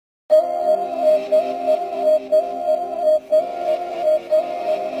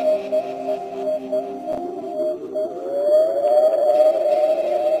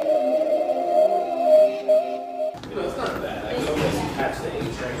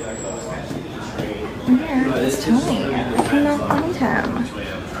It's Tony. I cannot find him.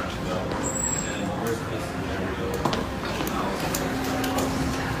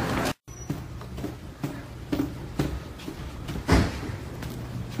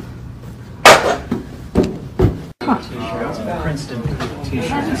 Princeton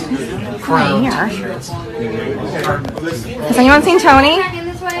t-shirts. Right here. Has anyone seen Tony?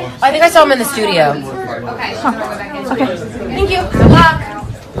 I think I saw him in the studio. Okay. Huh. Okay. Thank you. Good luck.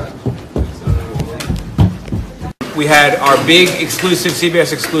 We had our big exclusive,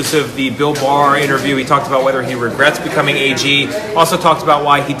 CBS exclusive, the Bill Barr interview. He talked about whether he regrets becoming AG. Also talked about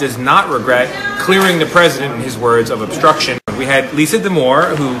why he does not regret clearing the president, in his words, of obstruction. We had Lisa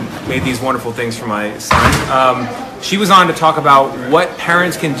D'Amour, who made these wonderful things for my son. She was on to talk about what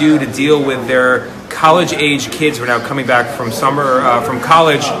parents can do to deal with their college-age kids who are now coming back from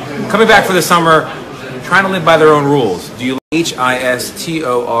college, coming back for the summer, trying to live by their own rules. Do you HISTORIC,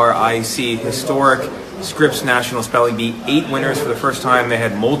 historic Scripps National Spelling Bee, 8 winners for the first time. They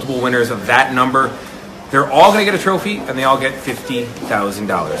had multiple winners of that number. They're all going to get a trophy, and they all get $50,000.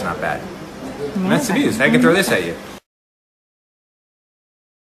 Not bad. And that's the news. I can throw this at you.